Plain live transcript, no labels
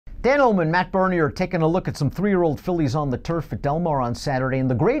Dan Illman and Matt Bernier are taking a look at some 3-year-old fillies on the turf at Del Mar on Saturday. And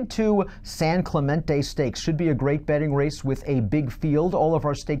the Grade 2 San Clemente Stakes should be a great betting race with a big field. All of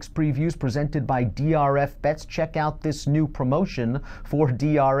our stakes previews presented by DRF Bets. Check out this new promotion for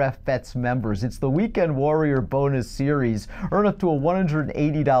DRF Bets members. It's the Weekend Warrior Bonus Series. Earn up to a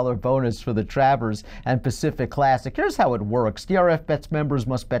 $180 bonus for the Travers and Pacific Classic. Here's how it works. DRF Bets members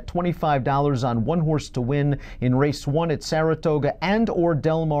must bet $25 on one horse to win in race 1 at Saratoga and or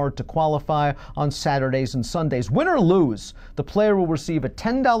Del Mar to qualify on Saturdays and Sundays. Win or lose, the player will receive a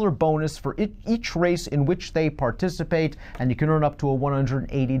 $10 bonus for each race in which they participate, and you can earn up to a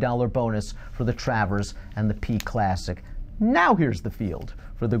 $180 bonus for the Travers and the P Classic. Now here's the field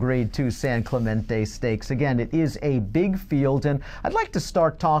for the Grade 2 San Clemente Stakes. Again, it is a big field, and I'd like to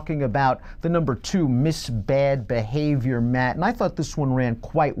start talking about the number 2, Miss Bad Behavior, Matt. And I thought this one ran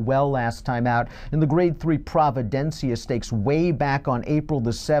quite well last time out in the Grade 3 Providencia Stakes way back on April the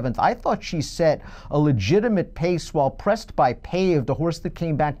 7th. I thought she set a legitimate pace while pressed by Paved, a horse that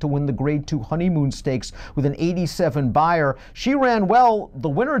came back to win the Grade 2 Honeymoon Stakes with an 87 buyer. She ran well. The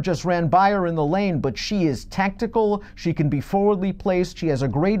winner just ran by her in the lane, but she is tactical. She can be forwardly placed. She has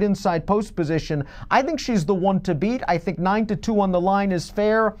a great inside post position. I think she's the one to beat. I think 9-2 on the line is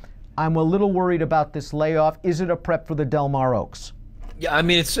fair. I'm a little worried about this layoff. Is it a prep for the Del Mar Oaks? Yeah, I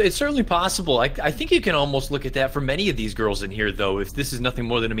mean, it's certainly possible. I think you can almost look at that for many of these girls in here, though, if this is nothing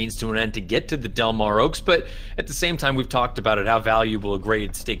more than a means to an end to get to the Del Mar Oaks. But at the same time, we've talked about it, how valuable a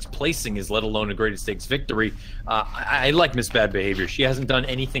graded stakes placing is, let alone a graded stakes victory. I like Miss Bad Behavior. She hasn't done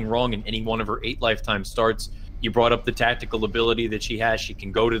anything wrong in any one of her 8 lifetime starts. You brought up the tactical ability that she has. She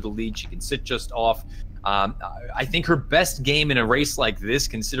can go to the lead. She can sit just off. I think her best game in a race like this,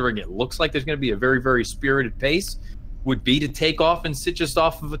 considering it looks like there's going to be a very, very spirited pace, would be to take off and sit just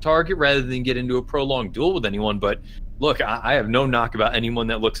off of a target rather than get into a prolonged duel with anyone. But look, I have no knock about anyone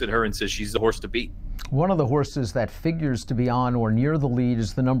that looks at her and says she's the horse to beat. One of the horses that figures to be on or near the lead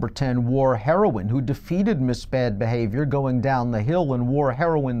is the number 10 War Heroine, who defeated Miss Bad Behavior going down the hill in War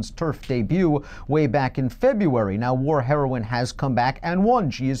Heroine's turf debut way back in February. Now War Heroine has come back and won.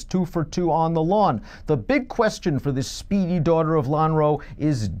 She is 2 for 2 on the lawn. The big question for this speedy daughter of Lonhro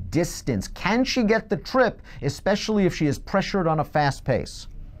is distance. Can she get the trip, especially if she is pressured on a fast pace?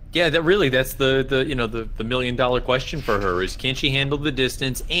 Yeah, that's the million-dollar question for her is, can she handle the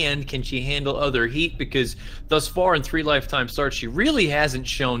distance and can she handle other heat? Because thus far in 3 lifetime starts, she really hasn't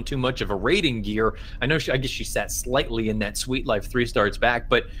shown too much of a rating gear. I guess she sat slightly in that Sweet Life 3 starts back,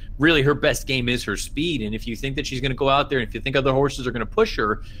 but really her best game is her speed. And if you think that she's going to go out there and if you think other horses are going to push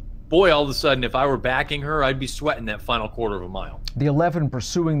her, boy, all of a sudden, if I were backing her, I'd be sweating that final quarter of a mile. The 11,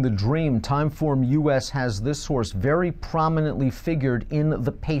 Pursuing the Dream, Timeform US has this horse very prominently figured in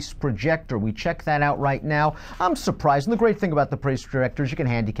the pace projector. We check that out right now. I'm surprised. And the great thing about the pace projector is you can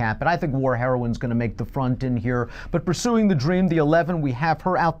handicap it. I think War Heroine's going to make the front in here. But Pursuing the Dream, the 11, we have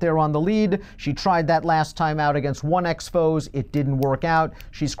her out there on the lead. She tried that last time out against 1X-Foes. It didn't work out.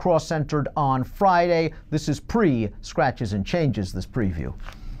 She's cross-entered on Friday. This is pre-scratches and changes, this preview.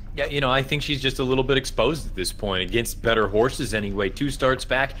 Yeah, I think she's just a little bit exposed at this point against better horses anyway. 2 starts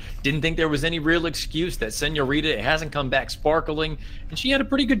back. Didn't think there was any real excuse. That Senorita, it hasn't come back sparkling. And she had a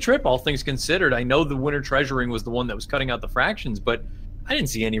pretty good trip, all things considered. I know the Winter Treasuring was the one that was cutting out the fractions, but I didn't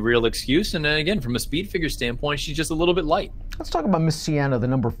see any real excuse. And again, from a speed figure standpoint, she's just a little bit light. Let's talk about Miss Sienna, the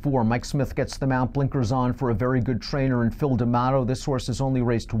number 4. Mike Smith gets the mount, blinkers on for a very good trainer in Phil D'Amato. This horse has only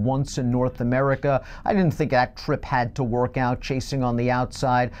raced once in North America. I didn't think that trip had to work out, chasing on the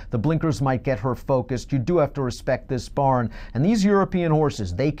outside. The blinkers might get her focused. You do have to respect this barn. And these European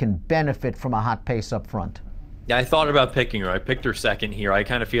horses, they can benefit from a hot pace up front. Yeah, I thought about picking her. I picked her second here. I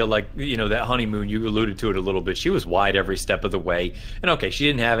kind of feel like, that Honeymoon, you alluded to it a little bit. She was wide every step of the way. And okay, she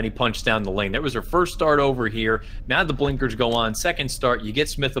didn't have any punch down the lane. That was her first start over here. Now the blinkers go on. Second start, you get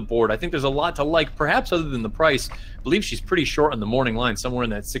Smith aboard. I think there's a lot to like, perhaps other than the price. I believe she's pretty short on the morning line, somewhere in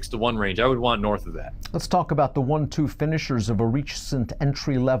that 6-1 range. I would want north of that. Let's talk about the 1-2 finishers of a recent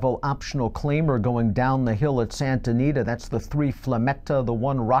entry-level optional claimer going down the hill at Santa Anita. That's the 3 Flametta, the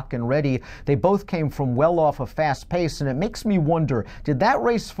 1 Rockin' Ready. They both came from well off a fast pace, and it makes me wonder, did that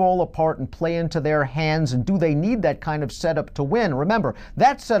race fall apart and play into their hands, and do they need that kind of setup to win? Remember,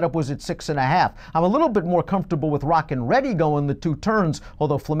 that setup was at 6.5. I'm a little bit more comfortable with Rockin' Ready going the 2 turns,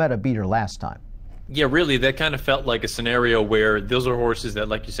 although Flametta beat her last time. Yeah, really, that kind of felt like a scenario where those are horses that,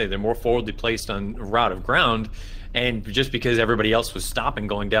 like you say, they're more forwardly placed on a route of ground. And just because everybody else was stopping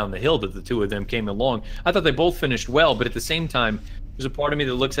going down the hill, that the 2 of them came along. I thought they both finished well, but at the same time, there's a part of me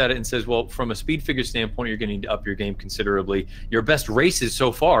that looks at it and says, well, from a speed figure standpoint, you're going to need to up your game considerably. Your best races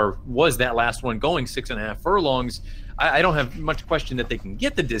so far was that last one going 6.5 furlongs. I don't have much question that they can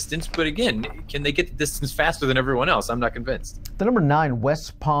get the distance, but again, can they get the distance faster than everyone else? I'm not convinced. The number 9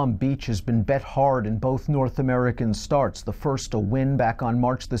 West Palm Beach has been bet hard in both North American starts. The first a win back on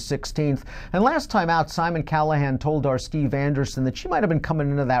March the 16th. And last time out, Simon Callahan told our Steve Anderson that she might have been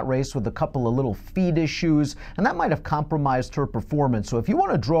coming into that race with a couple of little feet issues, and that might have compromised her performance. So if you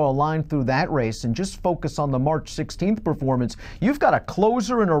want to draw a line through that race and just focus on the March 16th performance, you've got a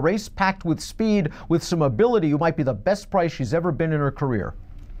closer in a race packed with speed, with some ability, who might be the best price she's ever been in her career.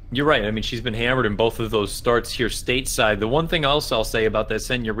 You're right. I mean, she's been hammered in both of those starts here stateside. The one thing else I'll say about that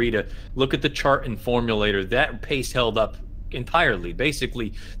Senorita, look at the chart and formulator. That pace held up entirely.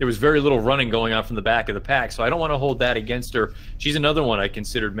 Basically, there was very little running going on from the back of the pack, so I don't want to hold that against her. She's another one I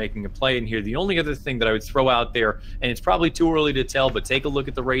considered making a play in here. The only other thing that I would throw out there, and it's probably too early to tell, but take a look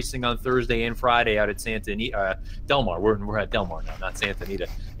at the racing on Thursday and Friday out at Santa Anita, Del Mar. We're at Del Mar now, not Santa Anita.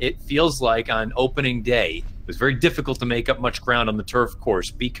 It feels like on opening day, it was very difficult to make up much ground on the turf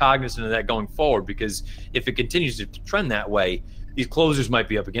course. Be cognizant of that going forward, because if it continues to trend that way, these closers might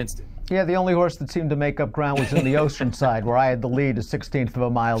be up against it. Yeah, the only horse that seemed to make up ground was in the Oceanside, where I had the lead a 16th of a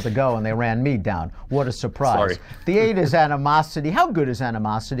mile to go, and they ran me down. What a surprise. Sorry. The 8 is Animosity. How good is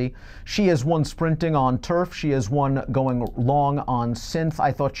Animosity? She has won sprinting on turf. She has won going long on synth.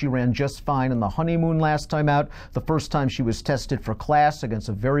 I thought she ran just fine in the Honeymoon last time out, the first time she was tested for class against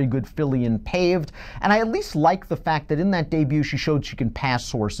a very good filly in paved. And I at least like the fact that in that debut she showed she can pass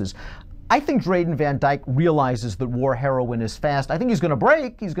horses. I think Drayden Van Dyke realizes that War Heroine is fast. I think he's going to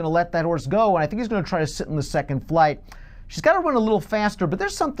break. He's going to let that horse go, and I think he's going to try to sit in the second flight. She's got to run a little faster, but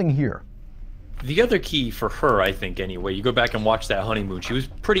there's something here. The other key for her, I think, anyway, you go back and watch that Honeymoon. She was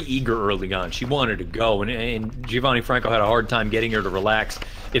pretty eager early on. She wanted to go, and Giovanni Franco had a hard time getting her to relax.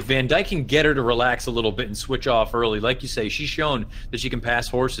 If Van Dyke can get her to relax a little bit and switch off early, like you say, she's shown that she can pass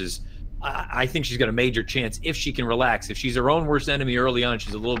horses. I think she's got a major chance if she can relax. If she's her own worst enemy early on,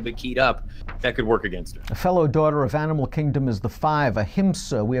 she's a little bit keyed up, that could work against her. A fellow daughter of Animal Kingdom is the 5,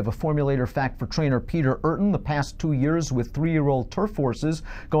 Ahimsa. We have a formulator fact for trainer Peter Urton. The past 2 years with 3-year-old turf horses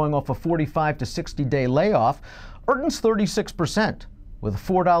going off a 45 to 60 day layoff. Urton's 36% with a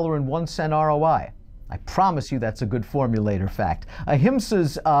 $4.01 ROI. I promise you that's a good formulator fact.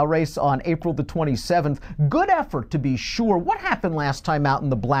 Ahimsa's race on April the 27th. Good effort, to be sure. What happened last time out in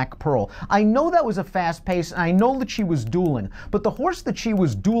the Black Pearl? I know that was a fast pace, and I know that she was dueling, but the horse that she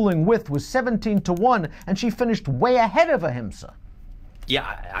was dueling with was 17 to 1, and she finished way ahead of Ahimsa.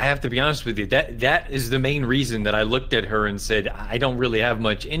 Yeah, I have to be honest with you. That is the main reason that I looked at her and said, I don't really have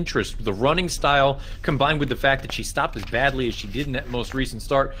much interest. The running style, combined with the fact that she stopped as badly as she did in that most recent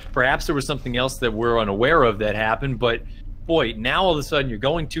start, perhaps there was something else that we're unaware of that happened, but boy, now all of a sudden you're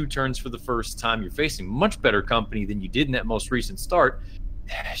going 2 turns for the first time. You're facing much better company than you did in that most recent start.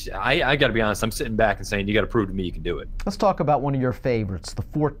 I got to be honest, I'm sitting back and saying, you got to prove to me you can do it. Let's talk about one of your favorites, the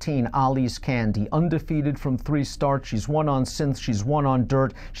 14, Ollie's Candy. Undefeated from 3 starts. She's won on synth. She's won on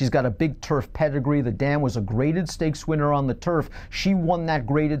dirt. She's got a big turf pedigree. The dam was a graded stakes winner on the turf. She won that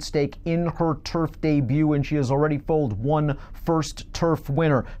graded stake in her turf debut, and she has already foaled 1 first turf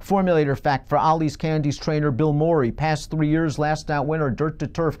winner. Formulator fact for Ollie's Candy's trainer Bill Morey. Past 3 years, last out winner, dirt to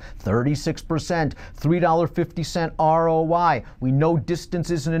turf, 36%, $3.50 ROI. We know distance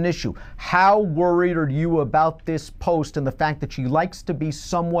isn't an issue. How worried are you about this post and the fact that she likes to be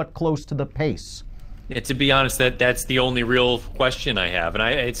somewhat close to the pace? Yeah, to be honest, that's the only real question I have. And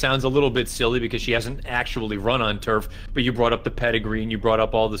it sounds a little bit silly because she hasn't actually run on turf, but you brought up the pedigree and you brought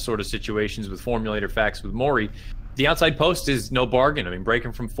up all the sort of situations with formulator facts with Morey. The outside post is no bargain. I mean,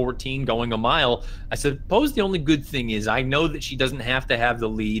 breaking from 14, going a mile. I suppose the only good thing is I know that she doesn't have to have the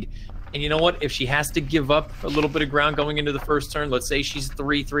lead. And you know what? If she has to give up a little bit of ground going into the first turn, let's say she's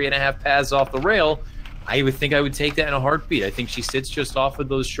 3.5 paths off the rail, I would think I would take that in a heartbeat. I think she sits just off of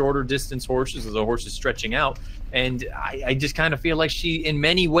those shorter distance horses as the horse is stretching out. And I just kind of feel like she, in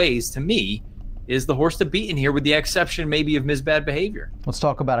many ways, to me, is the horse to beat in here, with the exception maybe of Ms. Bad Behavior. Let's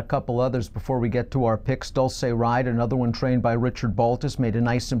talk about a couple others before we get to our picks. Dulce Ride, another one trained by Richard Baltus, made a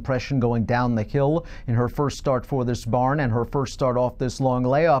nice impression going down the hill in her first start for this barn and her first start off this long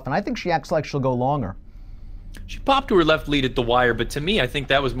layoff, and I think she acts like she'll go longer. She popped to her left lead at the wire, but to me, I think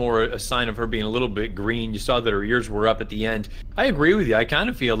that was more a sign of her being a little bit green. You saw that her ears were up at the end. I agree with you. I kind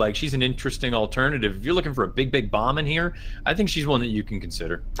of feel like she's an interesting alternative. If you're looking for a big bomb in here, I think she's one that you can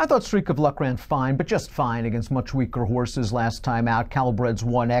consider. I thought Streak of Luck ran fine, but just fine against much weaker horses last time out. Calbred's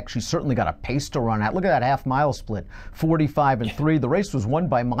 1X. She's certainly got a pace to run at. Look at that half-mile split, 45 and 3. The race was won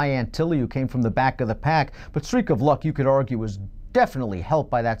by My Aunt Tilly, who came from the back of the pack, but Streak of Luck, you could argue, was definitely helped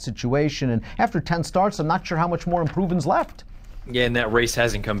by that situation, and after 10 starts, I'm not sure how much more improvement's left. Yeah, and that race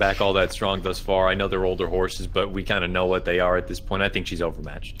hasn't come back all that strong thus far. I know they're older horses, but we kind of know what they are at this point. I think she's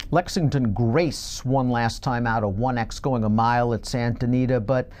overmatched. Lexington Grace won last time out, a 1X going a mile at Santa Anita,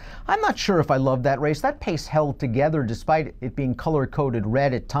 but I'm not sure if I love that race. That pace held together despite it being color-coded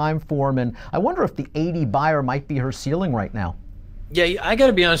red at time form, and I wonder if the 80 buyer might be her ceiling right now. Yeah, I got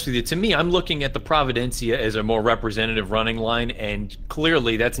to be honest with you. To me, I'm looking at the Providencia as a more representative running line, and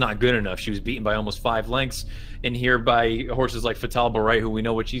clearly that's not good enough. She was beaten by almost 5 lengths in here by horses like Fatal Beret, who we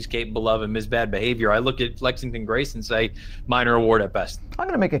know what she's capable of, and Miss Bad Behavior. I look at Lexington Grace and say minor award at best. I'm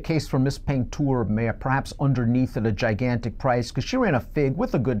going to make a case for Miss Paintour, perhaps underneath at a gigantic price, because she ran a fig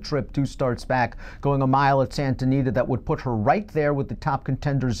with a good trip 2 starts back, going a mile at Santa Anita that would put her right there with the top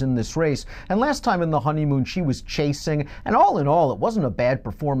contenders in this race. And last time in the honeymoon, she was chasing, and all in all, it wasn't a bad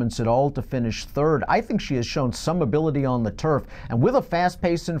performance at all to finish 3rd. I think she has shown some ability on the turf, and with a fast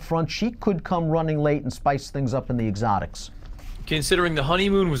pace in front, she could come running late and spice things up in the exotics. Considering the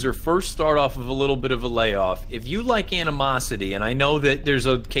honeymoon was her first start off of a little bit of a layoff, if you like Animosity, and I know that there's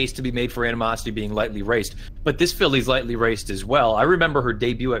a case to be made for Animosity being lightly raced, but this filly's lightly raced as well. I remember her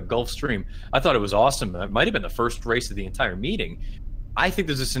debut at Gulfstream. I thought it was awesome. It might have been the first race of the entire meeting. I think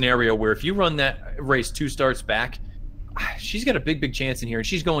there's a scenario where if you run that race 2 starts back, she's got a big chance in here, and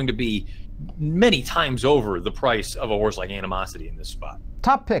she's going to be many times over the price of a horse like Animosity in this spot.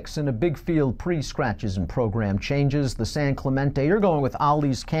 Top picks in a big field, pre-scratches and program changes. The San Clemente, you're going with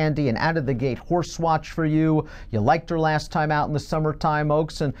Ollie's Candy, and out of the gate horse swatch for you. You liked her last time out in the summertime,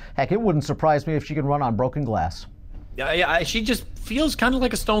 Oaks, and heck, it wouldn't surprise me if she could run on broken glass. Yeah, she just feels kind of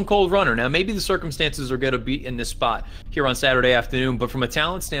like a stone cold runner. Now, maybe the circumstances are going to be in this spot here on Saturday afternoon, but from a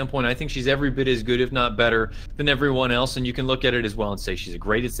talent standpoint, I think she's every bit as good, if not better, than everyone else. And you can look at it as well and say she's a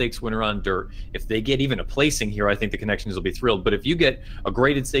graded stakes winner on dirt. If they get even a placing here, I think the Connections will be thrilled. But if you get a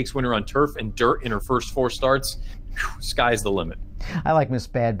graded stakes winner on turf and dirt in her first 4 starts, sky's the limit. I like Miss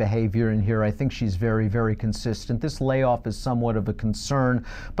Bad Behavior in here. I think she's very consistent. This layoff is somewhat of a concern,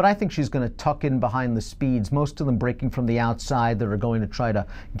 but I think she's going to tuck in behind the speeds, most of them breaking from the outside that are going to try to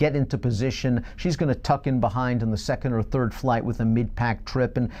get into position. She's going to tuck in behind in the 2nd or 3rd flight with a mid-pack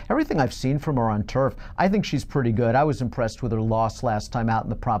trip, and everything I've seen from her on turf, I think she's pretty good. I was impressed with her loss last time out in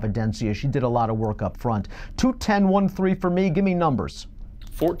the Providencia. She did a lot of work up front. 2-10-1-3 for me. Give me numbers.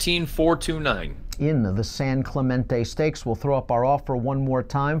 14-4-2-9. In the San Clemente Stakes, we'll throw up our offer one more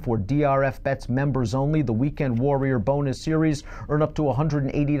time for DRF Bets members only. The Weekend Warrior Bonus Series. Earn up to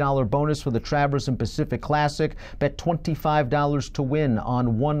 $180 bonus for the Travers and Pacific Classic. Bet $25 to win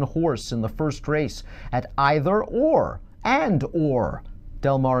on 1 horse in the first race at either or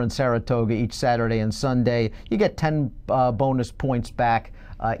Del Mar and Saratoga each Saturday and Sunday. You get 10 bonus points back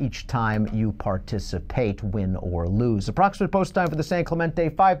each time you participate, win or lose. Approximate post time for the San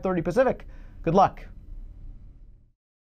Clemente, 5:30 Pacific. Good luck.